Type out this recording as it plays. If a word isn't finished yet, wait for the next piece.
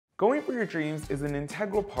Going for your dreams is an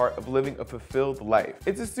integral part of living a fulfilled life.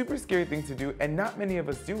 It's a super scary thing to do, and not many of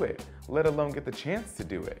us do it, let alone get the chance to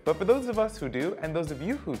do it. But for those of us who do, and those of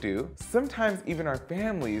you who do, sometimes even our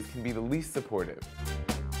families can be the least supportive.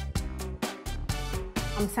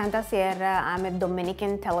 I'm Santa Sierra. I'm a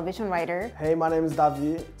Dominican television writer. Hey, my name is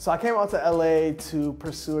David. So I came out to LA to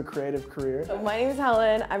pursue a creative career. So my name is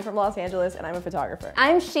Helen. I'm from Los Angeles and I'm a photographer.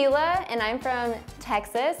 I'm Sheila and I'm from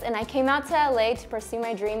Texas and I came out to LA to pursue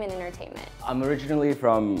my dream in entertainment. I'm originally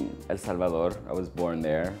from El Salvador. I was born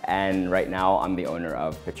there. And right now I'm the owner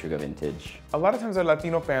of Pechuga Vintage. A lot of times our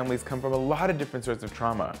Latino families come from a lot of different sorts of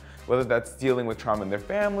trauma, whether that's dealing with trauma in their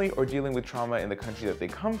family or dealing with trauma in the country that they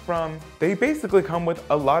come from. They basically come with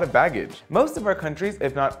a lot of baggage. Most of our countries,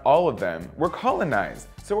 if not all of them, were colonized.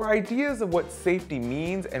 So our ideas of what safety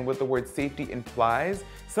means and what the word safety implies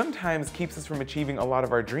sometimes keeps us from achieving a lot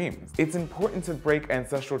of our dreams. It's important to break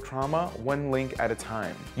ancestral trauma one link at a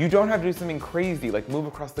time. You don't have to do something crazy like move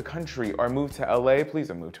across the country or move to LA. Please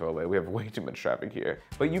don't move to LA, we have way too much traffic here.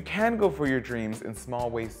 But you can go for your dreams in small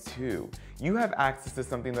ways too. You have access to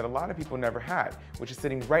something that a lot of people never had, which is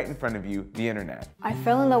sitting right in front of you, the internet. I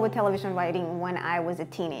fell in love with television writing when I was a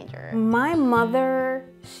teenager. My mother,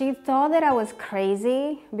 she thought that I was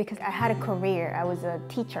crazy because I had a career. I was a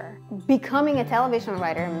teacher. Becoming a television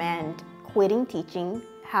writer meant quitting teaching,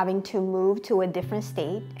 having to move to a different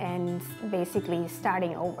state, and basically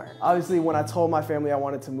starting over. Obviously, when I told my family I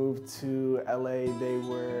wanted to move to LA, they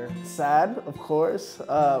were sad, of course,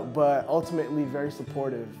 but ultimately very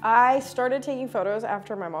supportive. I started taking photos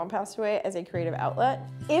after my mom passed away as a creative outlet.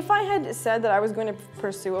 If I had said that I was going to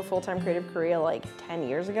pursue a full-time creative career like 10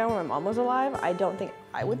 years ago when my mom was alive, I don't think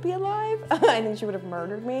I would be alive. I think she would have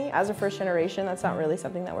murdered me. As a first generation, that's not really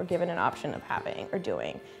something that we're given an option of having or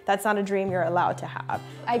doing. That's not a dream you're allowed to have.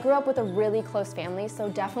 I grew up with a really close family, so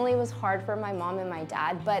definitely it was hard for my mom and my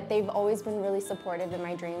dad, but they've always been really supportive in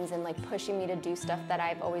my dreams and like pushing me to do stuff that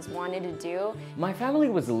I've always wanted to do. My family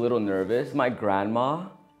was a little nervous. My grandma,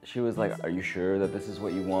 she was like, are you sure that this is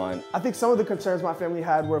what you want? I think some of the concerns my family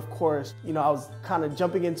had were, of course, I was kind of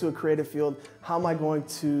jumping into a creative field. How am I going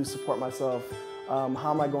to support myself?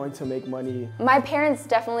 How am I going to make money? My parents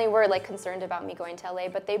definitely were like concerned about me going to LA,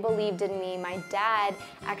 but they believed in me. My dad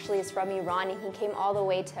actually is from Iran and he came all the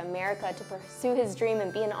way to America to pursue his dream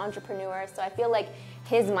and be an entrepreneur. So I feel like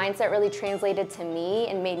his mindset really translated to me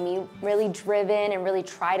and made me really driven and really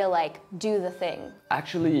try to like do the thing.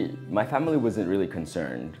 Actually, my family wasn't really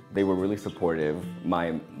concerned. They were really supportive.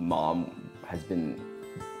 My mom has been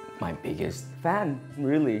my biggest fan,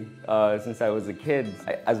 really, since I was a kid.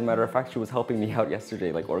 As a matter of fact, she was helping me out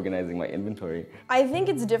yesterday, like organizing my inventory. I think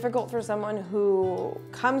it's difficult for someone who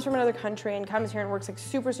comes from another country and comes here and works like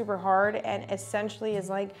super, super hard and essentially is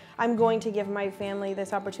like, I'm going to give my family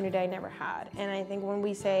this opportunity I never had. And I think when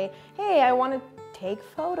we say, hey, I want to take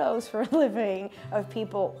photos for a living of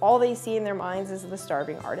people, all they see in their minds is the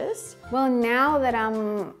starving artist. Well, now that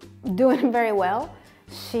I'm doing very well,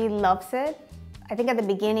 she loves it. I think at the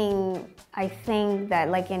beginning, I think that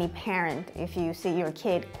like any parent, if you see your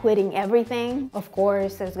kid quitting everything, of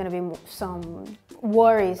course, there's gonna be some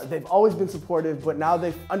worries. They've always been supportive, but now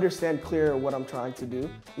they understand clearer what I'm trying to do.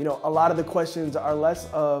 A lot of the questions are less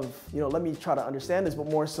of, let me try to understand this, but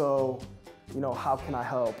more so, how can I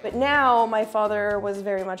help? But now my father was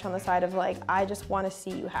very much on the side of like, I just want to see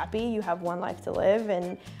you happy. You have one life to live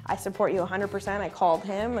and I support you 100%. I called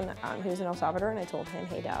him and he was in El Salvador and I told him,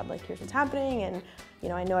 hey dad, like here's what's happening. And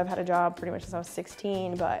I know I've had a job pretty much since I was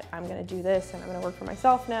 16, but I'm going to do this and I'm going to work for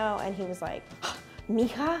myself now. And he was like,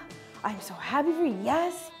 mija, I'm so happy for you,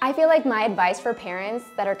 yes. I feel like my advice for parents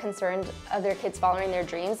that are concerned of their kids following their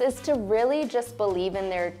dreams is to really just believe in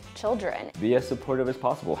their children. Be as supportive as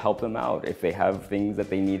possible, help them out. If they have things that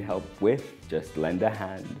they need help with, just lend a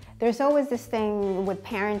hand. There's always this thing with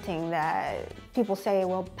parenting that people say,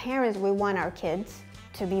 well, parents, we want our kids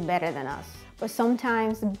to be better than us. But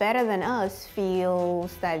sometimes better than us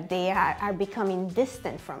feels that they are becoming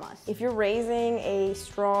distant from us. If you're raising a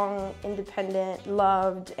strong, independent,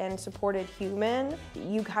 loved, and supported human,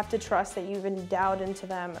 you have to trust that you've endowed into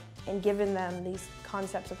them and given them these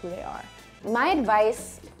concepts of who they are. My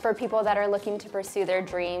advice for people that are looking to pursue their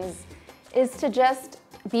dreams is to just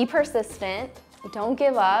be persistent, don't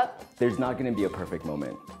give up. There's not gonna be a perfect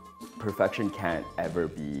moment. Perfection can't ever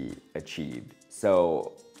be achieved.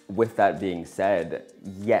 So, with that being said,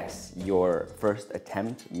 yes, your first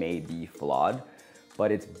attempt may be flawed,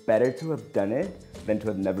 but it's better to have done it than to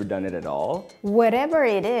have never done it at all. Whatever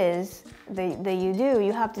it is, that you do,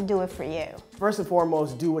 you have to do it for you. First and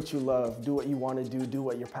foremost, do what you love, do what you want to do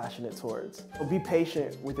what you're passionate towards. So be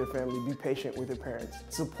patient with your family, be patient with your parents.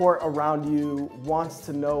 Support around you wants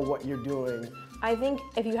to know what you're doing. I think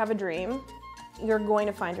if you have a dream, you're going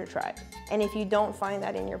to find your tribe. And if you don't find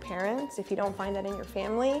that in your parents, if you don't find that in your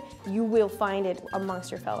family, you will find it amongst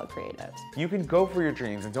your fellow creatives. You can go for your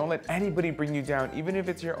dreams and don't let anybody bring you down, even if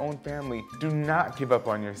it's your own family. Do not give up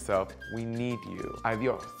on yourself. We need you.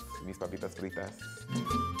 Adios, mis papitas fritas.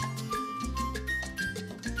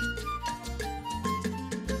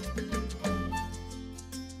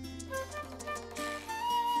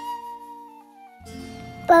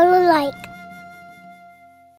 Follow like.